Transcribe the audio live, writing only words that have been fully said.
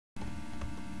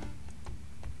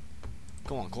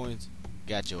Come on, coins.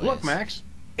 Got your Look, ass. Max.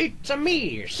 It's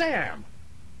me, Sam.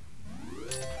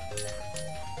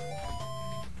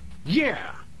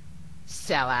 Yeah.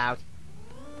 Sell out.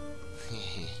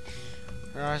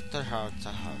 Right, the heart.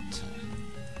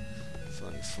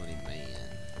 Funny man.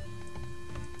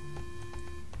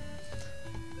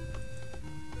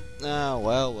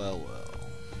 Well.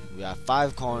 We have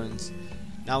 5 coins.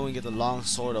 Now we can get the long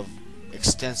sword of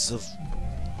extensive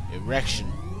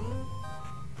erection.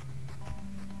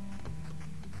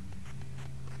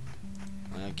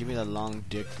 Give me that long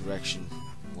dick erection.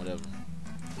 Whatever.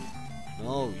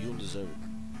 No, you don't deserve it.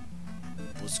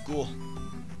 What's cool?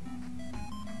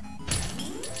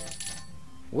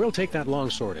 We'll take that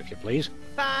long sword, if you please.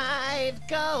 5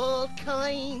 gold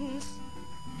coins.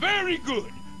 Very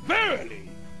good,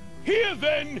 verily. Here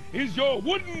then is your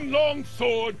wooden long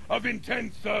sword of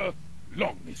intense,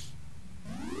 longness.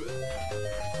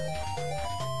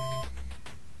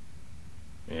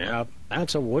 Yep,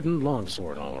 that's a wooden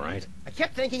longsword, all right. I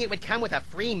kept thinking it would come with a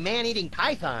free man-eating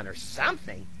python or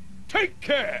something. Take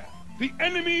care! The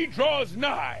enemy draws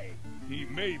nigh. He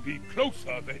may be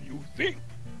closer than you think.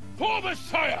 For the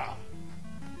Sire!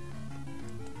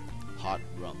 Hot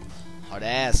rump. Hot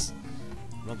ass.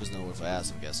 Rump is no word for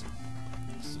ass, I'm guessing.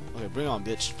 Okay, bring on,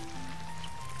 bitch.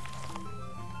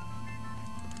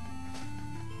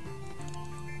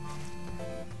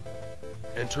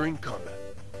 Entering combat.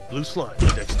 Blue slime,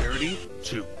 dexterity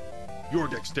 2. Your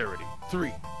dexterity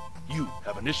 3. You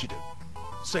have initiative.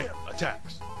 Sam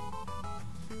attacks.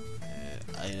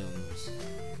 Items.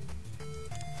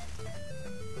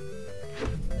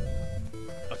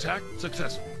 Attack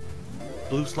successful.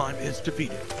 Blue slime is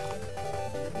defeated.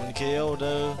 1 KO,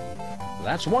 though.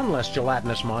 That's one less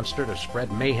gelatinous monster to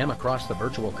spread mayhem across the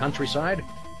virtual countryside.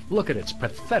 Look at its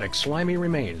pathetic slimy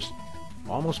remains.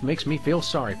 Almost makes me feel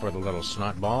sorry for the little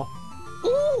snotball.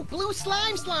 Ooh, blue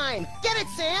slime! Get it,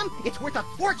 Sam! It's worth a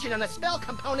fortune on the spell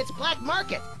component's black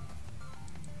market.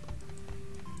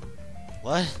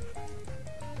 What?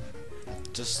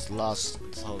 Just lost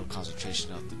total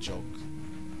concentration of the joke.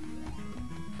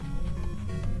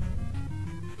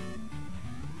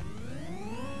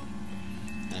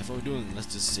 And if we're doing,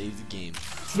 let's just save the game.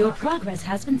 Your progress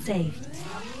has been saved.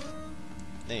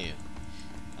 Thank you.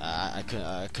 I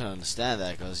couldn't understand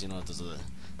that because, you know, there's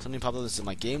something popped up that said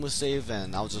my game was saved,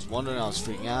 and I was just wondering, I was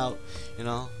freaking out, you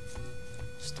know.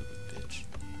 Stupid bitch.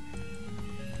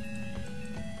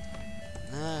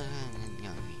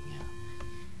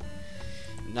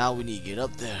 Now we need to get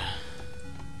up there.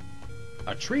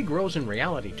 A tree grows in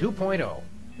reality 2.0.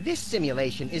 This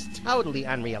simulation is totally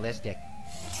unrealistic.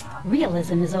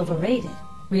 Realism is overrated.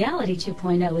 Reality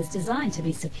 2.0 is designed to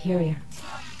be superior.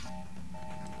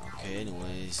 Okay,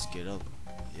 anyways, get up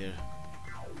here.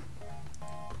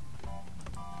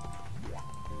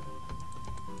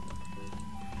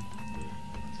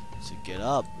 So get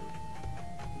up.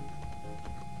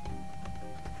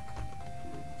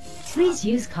 Please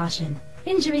use caution.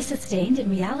 Injury sustained in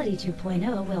Reality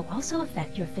 2.0 will also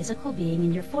affect your physical being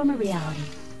in your former reality.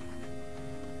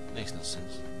 Makes no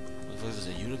sense. What the fuck is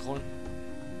this, a unicorn?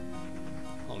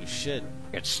 Holy shit.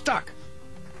 It's stuck.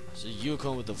 It's a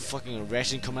unicorn with the fucking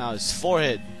erection coming out of his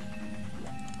forehead.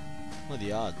 What are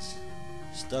the odds?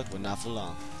 Stuck, but not for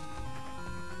long.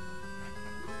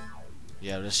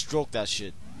 Yeah, let's stroke that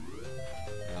shit.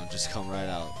 And I'll just come right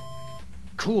out.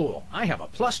 Cool. I have a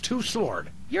 +2 sword.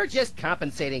 You're just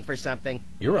compensating for something.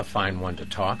 You're a fine one to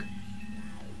talk.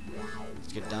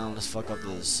 Let's get down, let's fuck up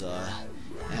this,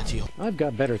 anti- I've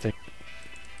got better things.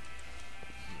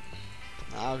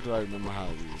 How do I remember how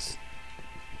to do this?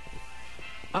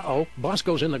 Uh-oh.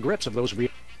 Bosco's in the grips of those We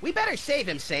better save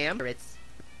him, Sam. Or it's...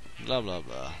 Blah, blah,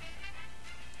 blah.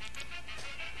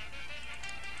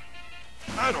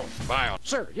 I don't spy on.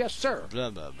 Sir, yes, sir. Blah,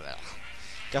 blah, blah.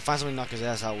 Gotta find something to knock his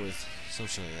ass out with. Some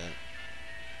shit like that.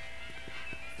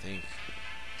 I think.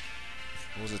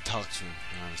 What was it? Talk to him.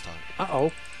 No, let's talk.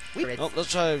 Uh-oh. Oh,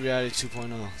 let's try Reality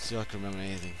 2.0. See if I can remember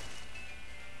anything.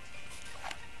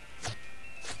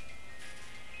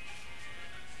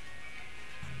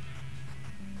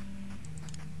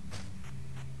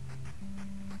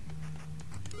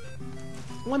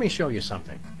 Let me show you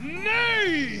something.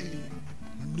 Nay!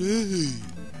 Nay!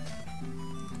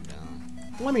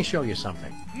 Down. Let me show you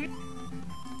something.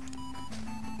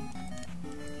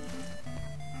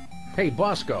 Hey,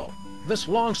 Bosco. This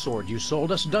longsword you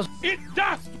sold us does... It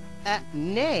does!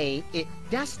 Nay, it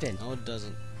doesn't. No, it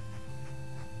doesn't.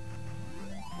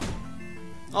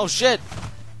 Oh, shit!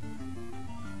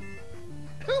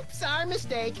 Oops, our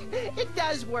mistake. It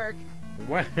does work.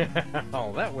 Well,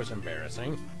 that was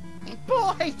embarrassing.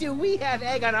 Boy, do we have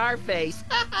egg on our face.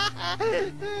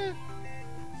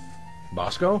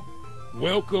 Bosco?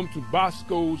 Welcome to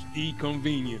Bosco's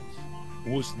E-Convenience.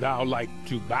 Wouldst thou like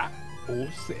to buy or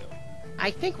sell?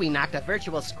 I think we knocked a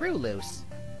virtual screw loose.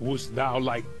 Wouldst thou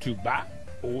like to buy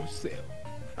or sell?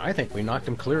 I think we knocked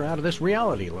him clear out of this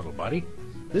reality, little buddy.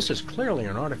 This is clearly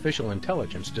an artificial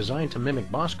intelligence designed to mimic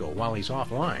Bosco while he's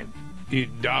offline.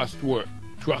 It doth work.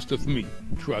 Trusteth me.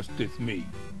 Trusteth me.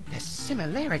 The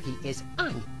similarity is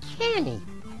uncanny.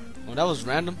 Well, that was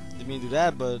random. Didn't mean to do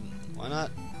that, but why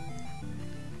not?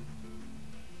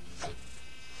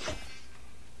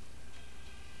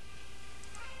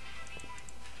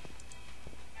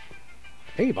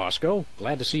 Hey, Bosco.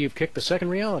 Glad to see you've kicked the second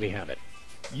reality habit.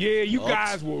 Yeah, you Oops.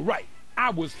 guys were right. I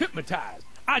was hypnotized.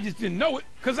 I just didn't know it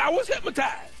because I was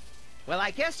hypnotized. Well,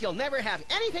 I guess you'll never have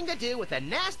anything to do with the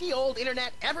nasty old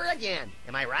internet ever again.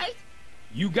 Am I right?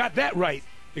 You got that right,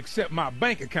 except my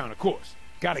bank account, of course.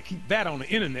 Gotta keep that on the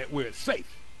internet where it's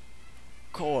safe.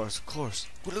 Of course.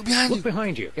 Look behind Look you.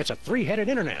 behind you. It's a three-headed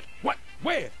internet. What?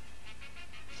 Where?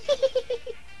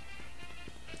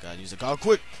 Gotta use the car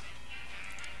quick.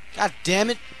 God damn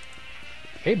it.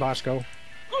 Hey, Bosco.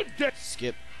 Good day.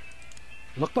 Skip.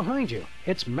 Look behind you.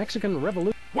 It's Mexican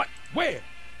Revolution. What? Where?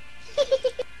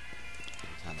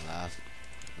 Time to laugh.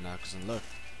 Now, cause look.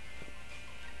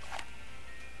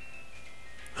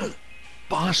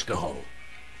 Bosco.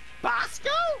 Bosco?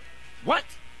 What?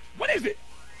 What is it?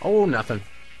 Oh, nothing.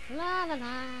 La la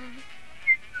la.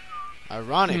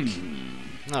 Ironic.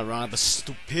 Not ironic, but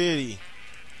stupidity.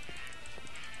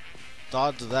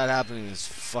 Thought of that happening is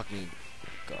fucking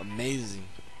amazing.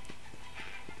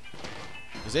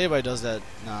 Because everybody does that.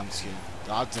 Nah, I'm just kidding.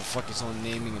 The odds of fucking someone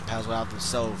naming a password out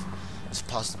themselves. There's a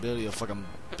possibility of fucking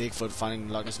Bigfoot finding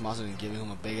Loch Ness Monster and giving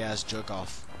him a big ass jerk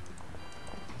off.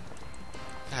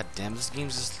 God damn, this game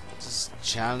just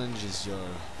challenges your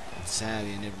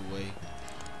insanity in every way.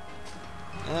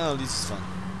 Oh, this is fun.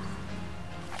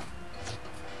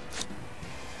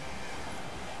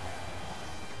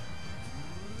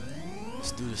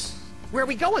 Let's do this. Where are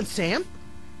we going, Sam?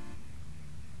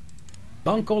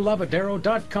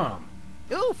 BuncoLavadero.com.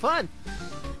 Ooh, fun.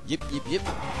 Yep.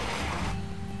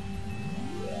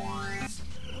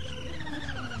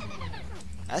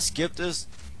 I skipped this.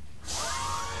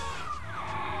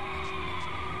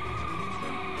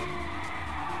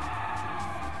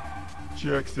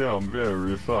 Checksum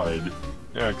verified.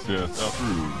 Access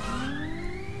approved.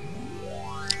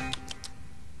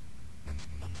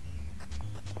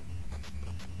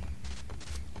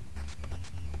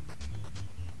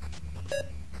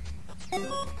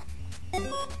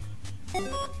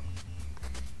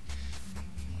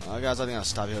 Alright guys, I think I'll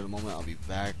stop here at the moment. I'll be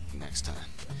back next time.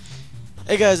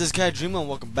 Hey guys, it's Cat Dreamer and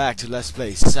welcome back to Let's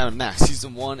Play Season Max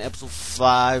Season 1 Episode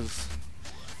 5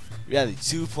 Reality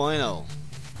 2.0.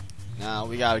 Now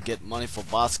we gotta get money for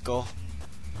Bosco.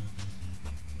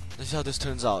 Let's see how this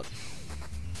turns out.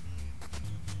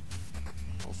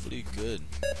 Hopefully good.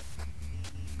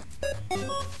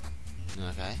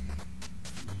 Okay.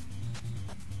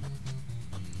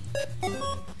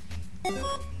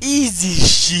 Easy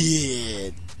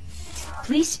shit.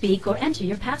 Please speak or enter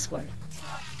your password.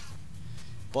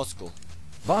 Bosco.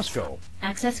 Bosco.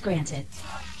 Access granted.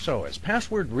 So his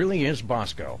password really is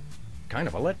Bosco. Kind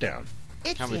of a letdown.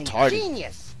 It's I'm retarded.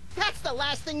 ingenious. That's the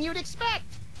last thing you'd expect.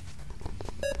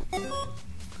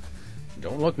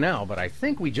 Don't look now, but I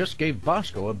think we just gave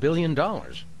Bosco $1 billion.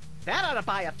 That ought to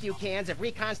buy a few cans of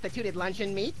reconstituted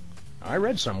luncheon meat. I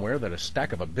read somewhere that a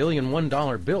stack of $1 billion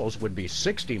 $1 bills would be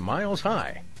 60 miles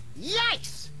high.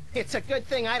 Yikes! It's a good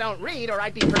thing I don't read, or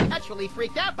I'd be perpetually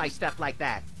freaked out by stuff like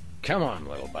that. Come on,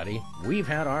 little buddy. We've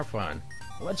had our fun.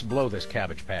 Let's blow this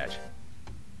cabbage patch.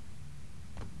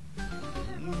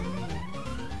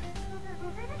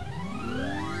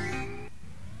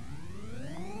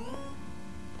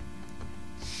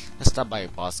 Let's stop by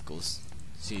Bosco's.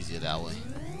 It's easier that way.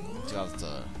 You have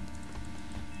to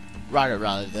write it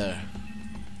right there.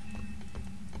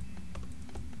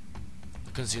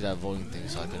 I couldn't see that voting thing,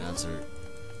 so I couldn't answer it.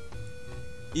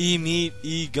 E-meat,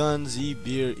 E-guns,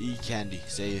 E-beer, E-candy.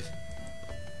 Save.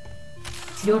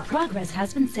 Your progress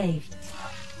has been saved.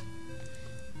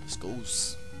 Let's go.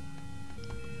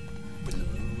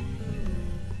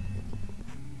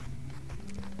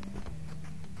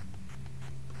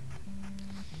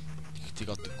 Take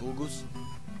out the Googles.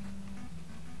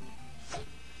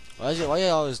 Why you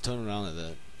always turn around like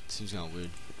that? Seems kind of weird.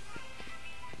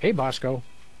 Hey, Bosco.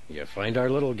 You find our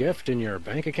little gift in your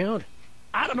bank account?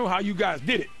 I don't know how you guys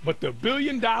did it, but the $1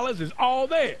 billion is all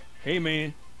there. Hey,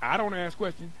 man, I don't ask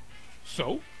questions.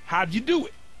 So, how'd you do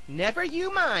it? Never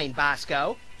you mind,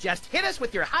 Bosco. Just hit us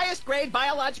with your highest grade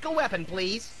biological weapon,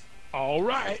 please. All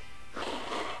right.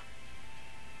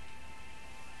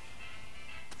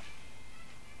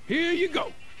 Here you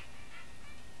go.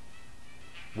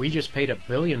 We just paid $1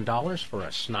 billion for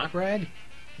a snot rag?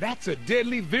 That's a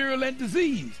deadly virulent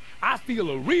disease. I feel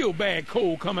a real bad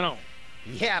cold coming on.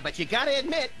 Yeah, but you gotta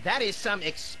admit, that is some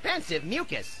expensive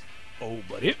mucus. Oh,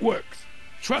 but it works.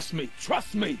 Trust me,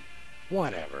 trust me.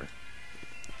 Whatever.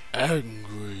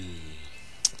 Angry.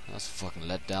 That's a fucking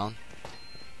letdown.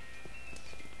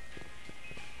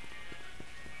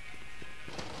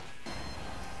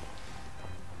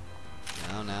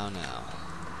 Now.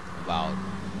 About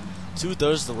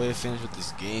 2/3 of the way finished with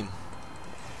this game.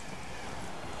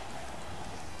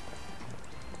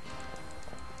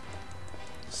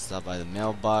 Stop by the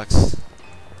mailbox.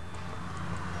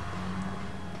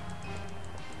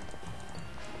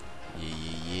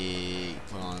 Yeah.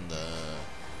 Put on the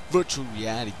virtual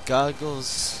reality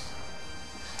goggles.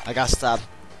 I gotta stop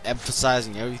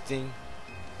emphasizing everything.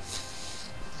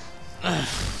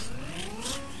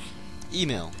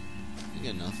 Email.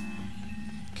 Good enough.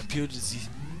 Computer disease.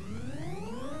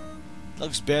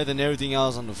 Looks better than everything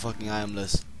else on the fucking item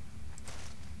list.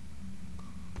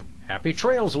 Happy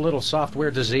trails, little software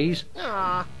disease.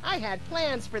 Aw, I had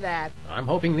plans for that. I'm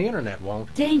hoping the internet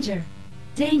won't. Danger!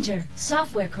 Danger!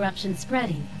 Software corruption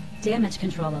spreading. Damage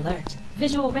control alert.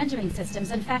 Visual rendering systems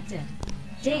infected.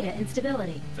 Data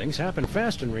instability. Things happen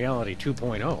fast in Reality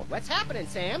 2.0. What's happening,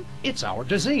 Sam? It's our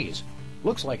disease.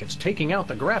 Looks like it's taking out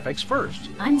the graphics first.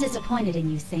 I'm disappointed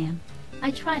in you, Sam. I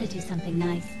tried to do something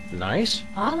nice. Nice?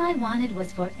 All I wanted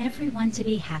was for everyone to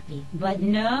be happy. But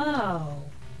no!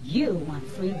 You want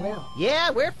free will. Yeah,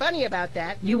 we're funny about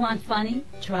that. You want funny?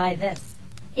 Try this.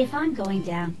 If I'm going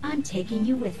down, I'm taking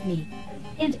you with me.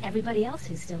 And everybody else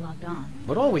who's still logged on.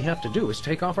 But all we have to do is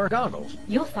take off our goggles.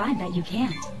 You'll find that you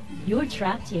can't. You're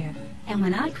trapped here. And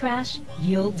when I crash,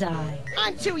 you'll die.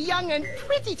 I'm too young and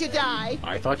pretty to die.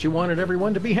 I thought you wanted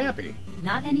everyone to be happy.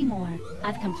 Not anymore.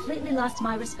 I've completely lost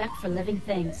my respect for living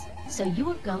things. So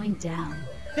you're going down.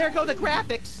 There go the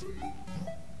graphics.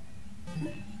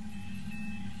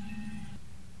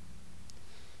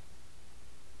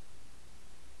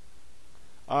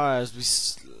 Alright,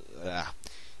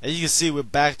 as you can see, we're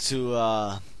back to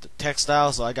the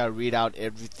textile, so I gotta read out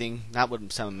everything. Not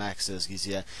what Sam and Max says, because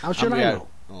yeah. How should I know?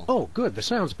 Oh. Oh, good, the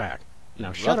sound's back.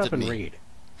 Now shut up and me. read.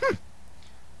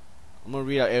 I'm gonna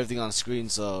read out everything on the screen,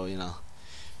 so you know.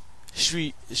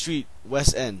 Street,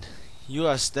 West End. You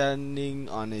are standing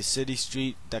on a city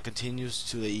street that continues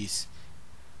to the east.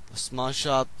 A small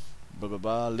shop, blah blah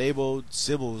blah, labeled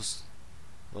Sybil's,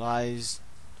 lies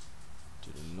to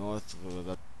the north. Blah, blah,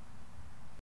 blah.